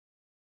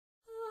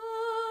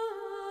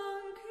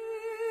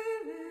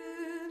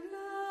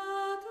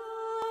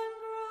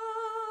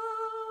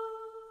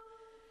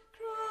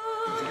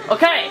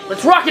Okay,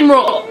 let's rock and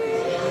roll.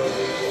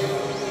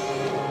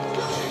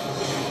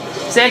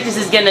 Sanctus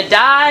is gonna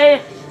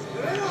die.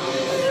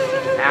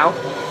 Ow.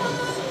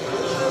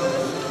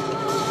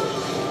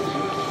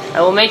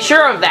 I will make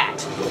sure of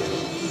that.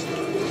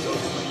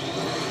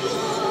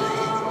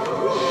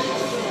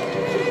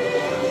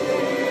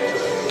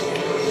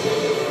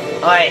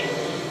 Alright.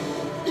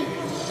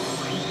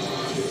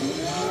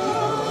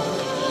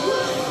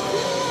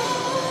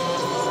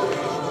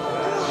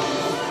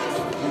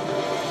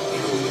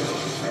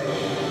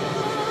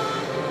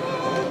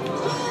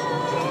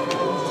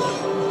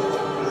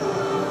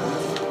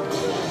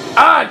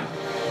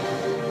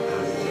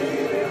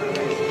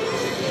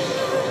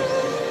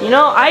 You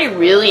know, I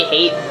really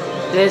hate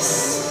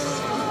this.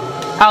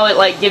 How it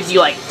like gives you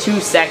like 2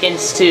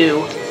 seconds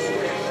to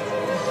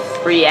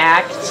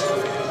react.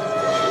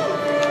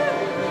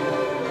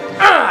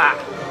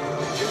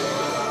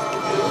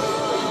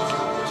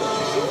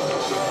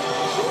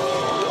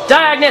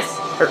 Diagnus!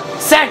 Or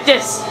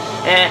Sanctus!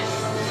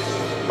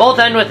 Both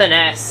end with an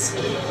S.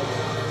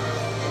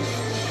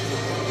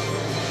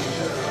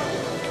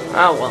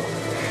 Oh well.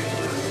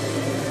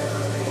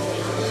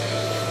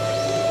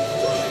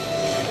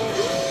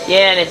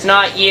 Yeah, and it's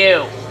not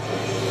you.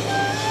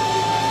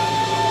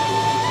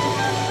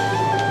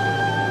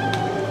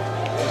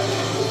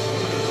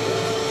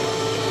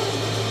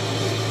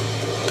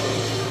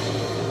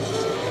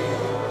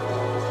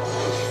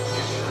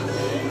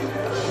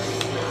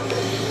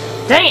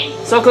 Dang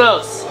it! So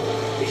close!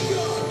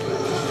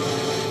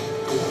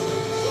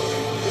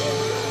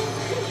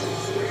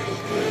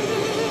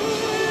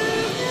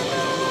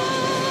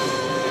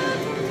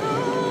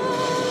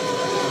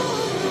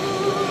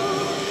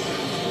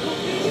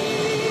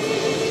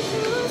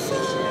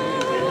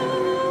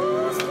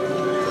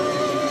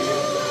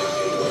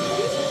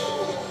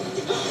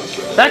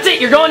 That's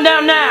it! You're going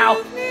down now!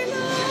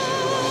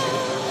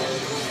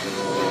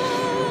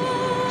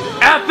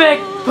 Epic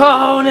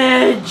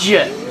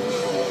Ponage!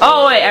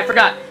 Oh wait, I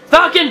forgot.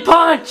 Falcon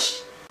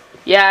Punch!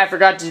 Yeah, I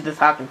forgot to do the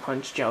Falcon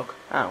Punch joke.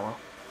 Oh well.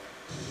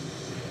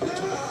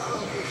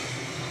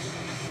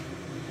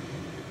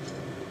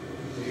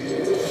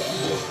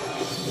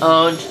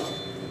 Owned.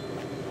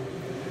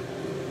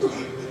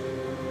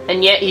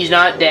 And yet he's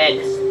not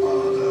dead.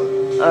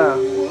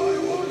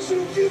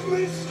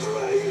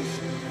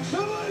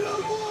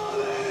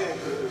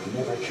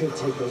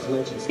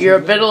 You're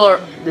a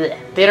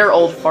bitter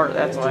old fart,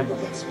 that's why.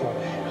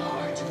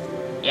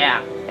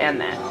 Yeah, and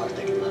that.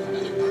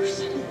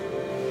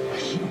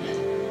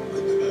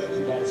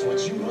 That is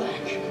what you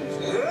lack.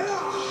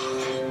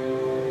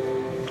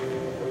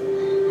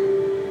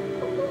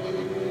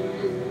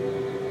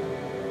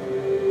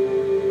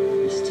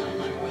 This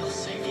time I will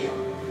save you.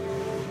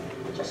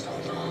 Just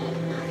hold on.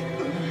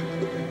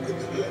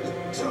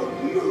 Don't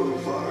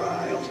move or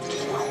I'll...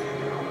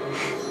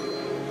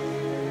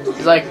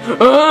 He's like,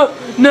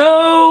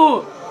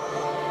 no!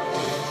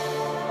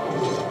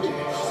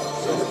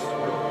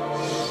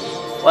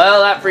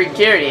 Well, that freaked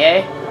Kiriti,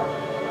 eh?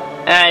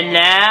 And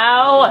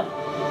now...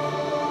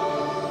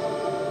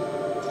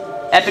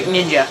 Epic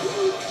Ninja.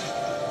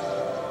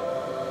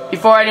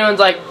 Before anyone's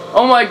like,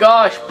 oh my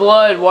gosh,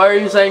 blood, why are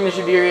you saying this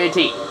should be rated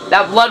T?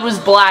 That blood was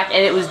black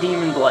and it was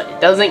demon blood. It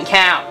doesn't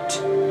count.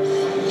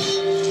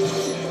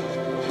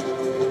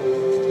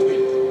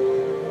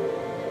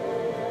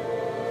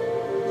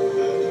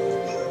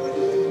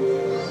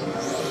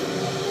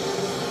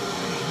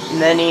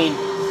 And then he...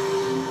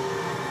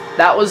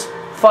 That was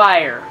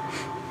fire.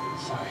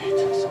 Sorry it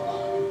took so long.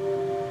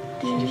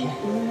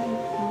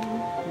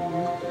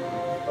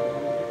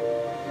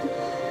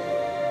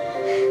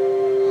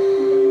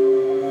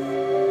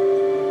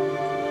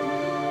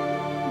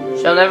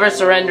 Shall Never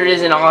Surrender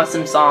is an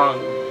awesome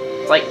song.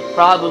 It's like,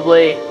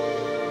 probably...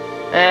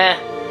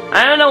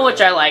 I don't know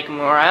which I like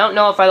more. I don't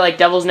know if I like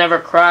Devils Never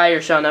Cry or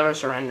Shall Never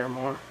Surrender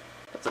more.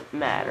 Doesn't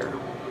matter.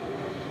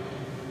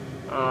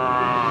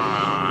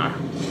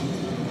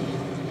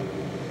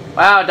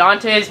 Wow,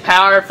 Dante is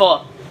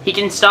powerful. He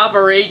can stop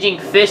a raging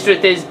fist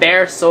with his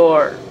bare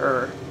sword.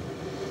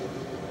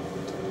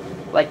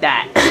 Like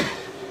that.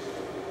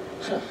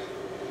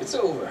 It's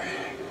over.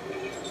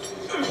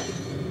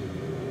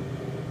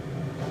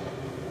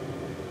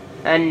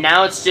 And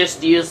now it's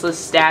just a useless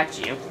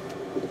statue.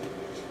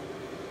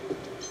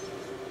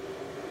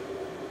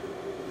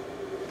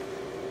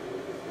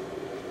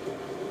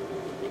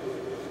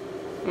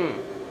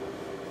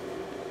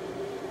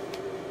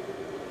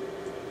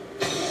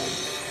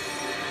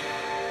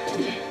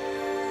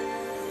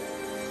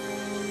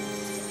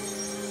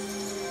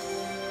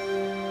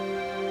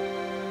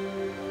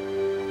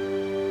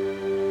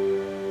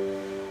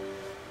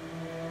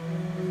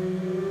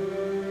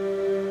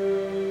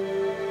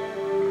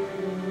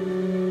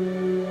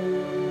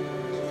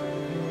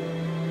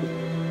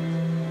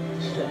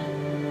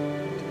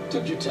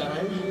 Took your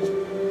time.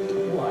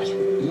 What? You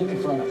looking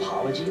for an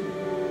apology?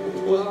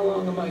 Well, how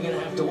long am I gonna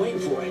have to wait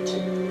for it?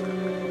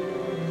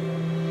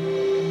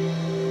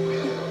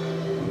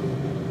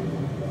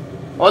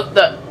 What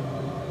the?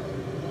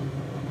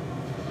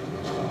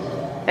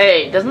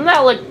 Hey, doesn't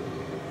that look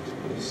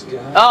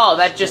guy. Oh,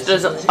 that just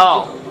doesn't.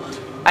 Oh,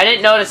 I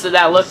didn't notice that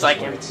that looks like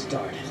him. It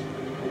started.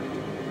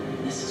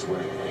 This is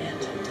where it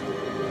landed.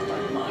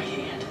 By my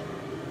hand.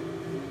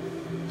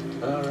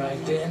 All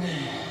right then.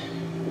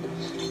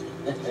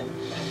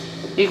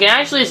 You can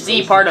actually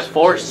see part of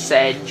Force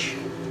Edge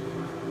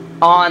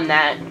on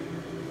that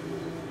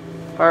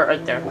part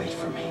right there. Wait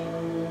for me.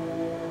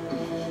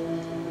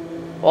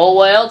 Well,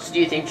 what else do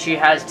you think she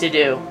has to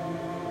do?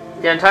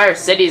 The entire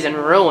city's in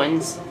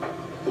ruins.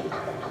 You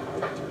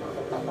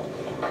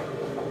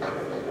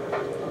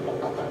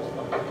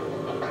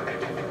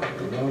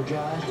know,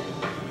 God,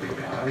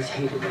 I always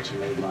hated that you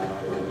made my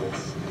art like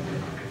this.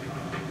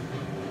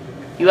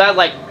 You had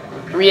like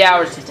 3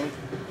 hours to think.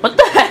 What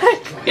the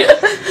heck?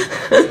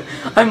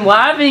 I'm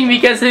laughing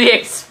because of the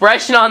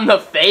expression on the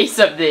face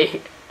of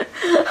the.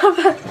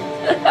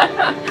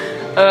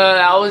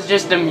 That was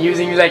just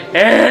amusing. He's like,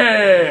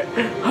 hey,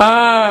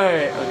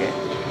 hi. Okay,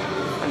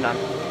 I'm done.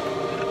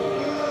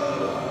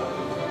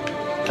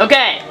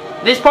 Okay,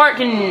 this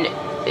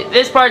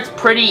part's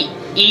pretty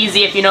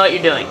easy if you know what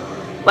you're doing.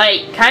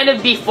 Like, kind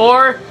of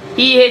before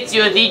he hits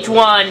you with each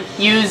one,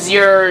 use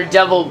your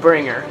Devil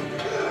Bringer.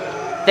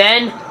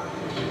 Then,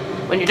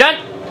 when you're done,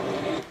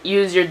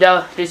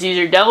 just use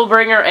your Devil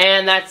Bringer,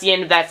 and that's the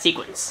end of that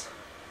sequence.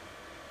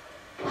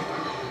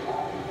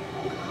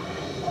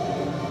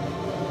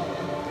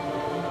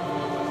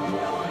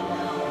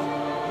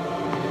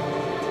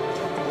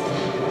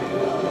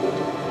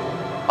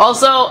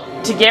 Also,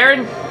 to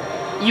Garen,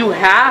 you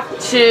have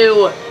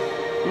to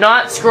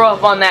not screw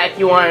up on that if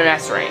you want an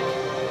S rank.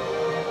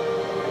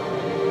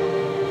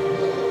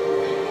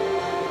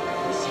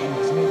 This game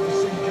was made for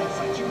some guys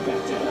like you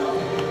back to hell.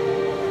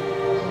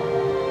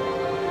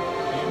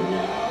 And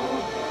now,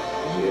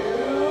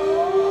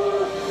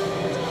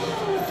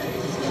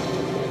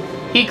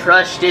 He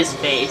crushed his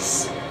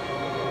face.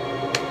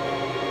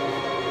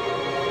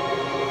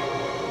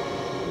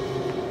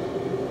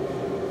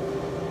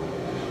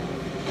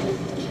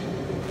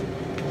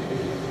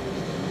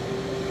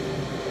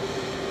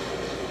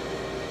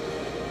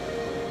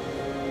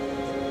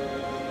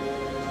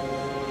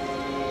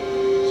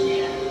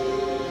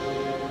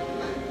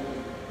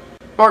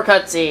 More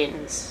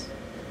cutscenes.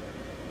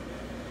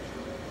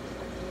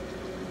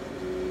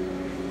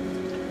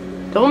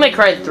 Devil May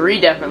Cry 3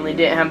 definitely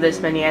didn't have this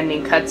many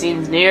ending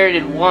cutscenes. Neither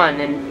did 1,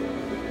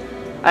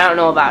 and I don't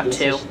know about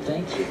 2.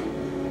 Thank you.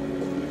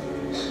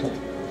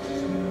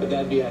 But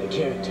that'd be out of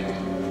character.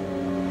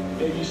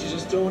 Maybe you should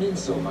just throw an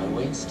insult my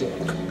way instead.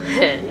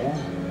 Yeah,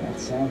 that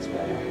sounds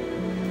better.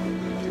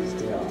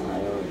 Still, I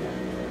owe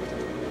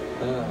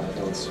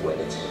you. Don't sweat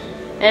it.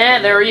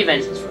 They're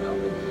even. Thanks for helping.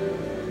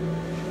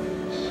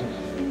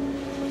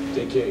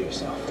 Take care of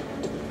yourself.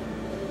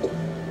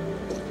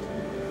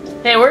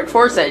 Hey, where'd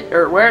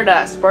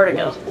where'd Sparta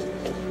go?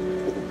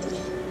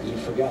 You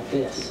forgot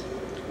this.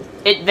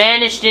 It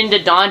vanished into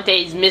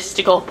Dante's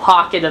mystical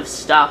pocket of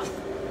stuff.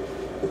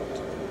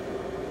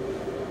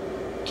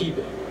 Keep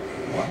it.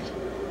 What?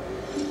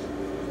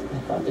 I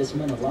thought this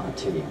meant a lot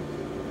to you.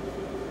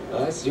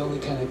 That's the only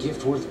kind of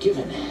gift worth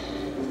giving.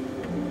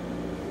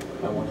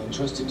 I want to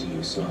entrust it to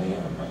you, so I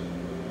am.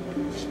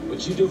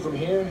 What you do from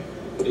here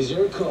is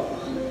your call.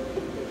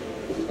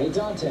 Hey,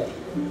 Dante.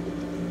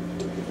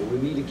 Will we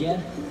meet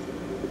again?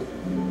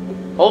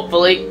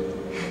 Hopefully.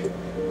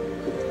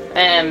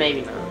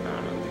 Maybe not. I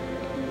don't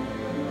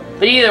know.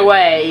 But either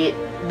way,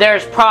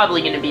 there's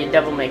probably going to be a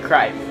Devil May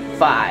Cry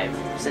 5,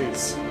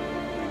 since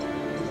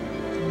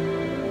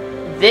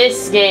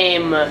this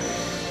game,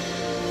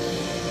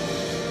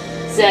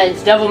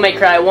 since Devil May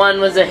Cry 1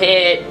 was a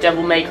hit,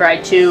 Devil May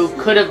Cry 2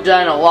 could have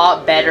done a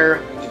lot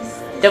better.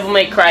 Devil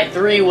May Cry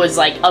 3 was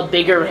like a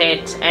bigger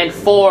hit, and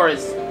 4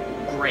 is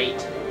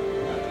great.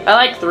 I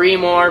like 3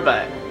 more,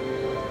 but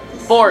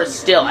 4 is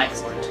still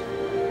excellent.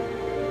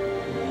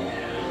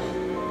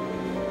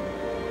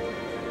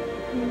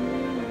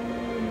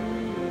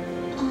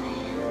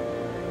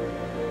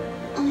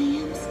 I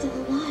am still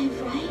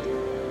alive,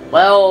 right?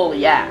 Well,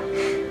 yeah.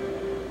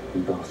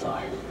 We both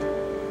are.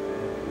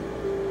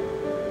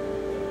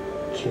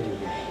 Kitty,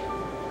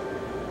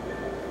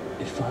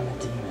 if I'm a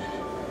demon,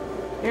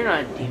 You're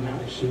not a I'm demon.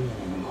 not a human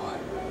anymore.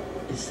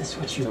 Is this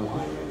what you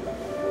want?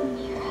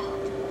 Nero,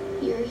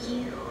 you're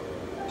you.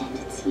 And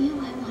it's you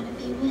I want to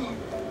be with.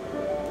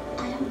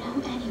 I don't know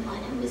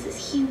anyone who is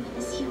as human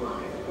as you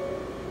are.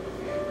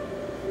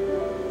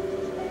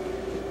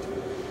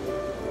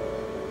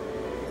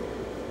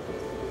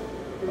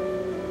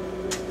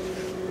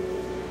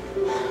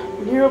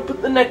 Nero,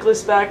 put the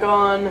necklace back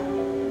on.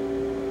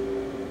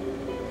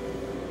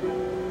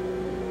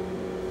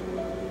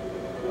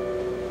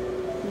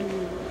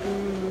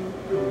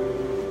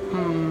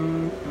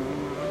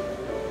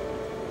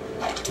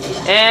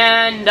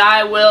 And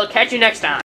I will catch you next time.